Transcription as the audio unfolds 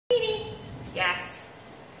Yes.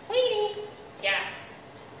 Queenie. Yes.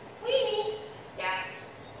 Queenie. Yes.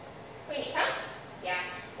 Queenie, come.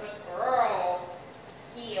 Yes. Good girl.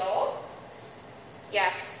 Heel.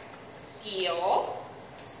 Yes. Heel.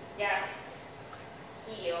 Yes.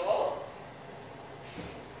 Heel.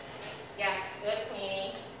 Yes. Good,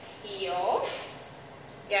 Queenie. Heel.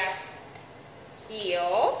 Yes.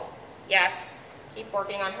 Heel. Yes. Keep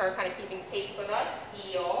working on her, kind of keeping pace with us.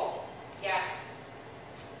 Heel. Yes.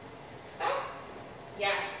 Stop.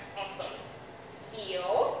 Yes. Awesome.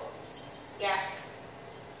 Heel. Yes.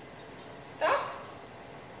 Stop.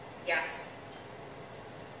 Yes.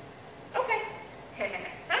 Okay.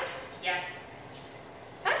 Touch. Yes.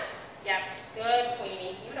 Touch. Yes. Good,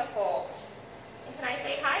 Queenie. Beautiful. And can I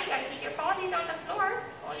say hi? You gotta keep your paws on the floor.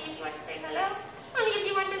 Only if you want to say hello. Only if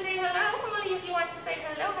you want to say hello. Only if you want to say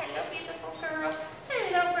hello. Hello, beautiful girl.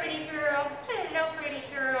 Hello, pretty girl. Hello, pretty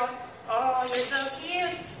girl. Oh, you're so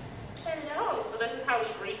cute. Hello. So this is how we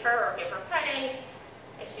greet her or give her pettings.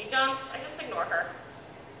 If she jumps, I just ignore her.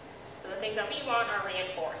 So the things that we want are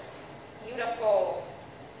reinforced. Beautiful.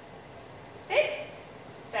 Sit.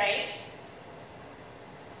 Stay.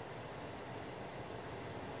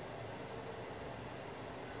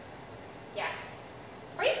 Yes.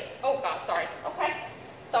 Free. Oh God, sorry. Okay.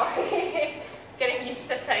 Sorry. Getting used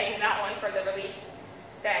to saying that one for the release.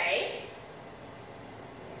 Stay.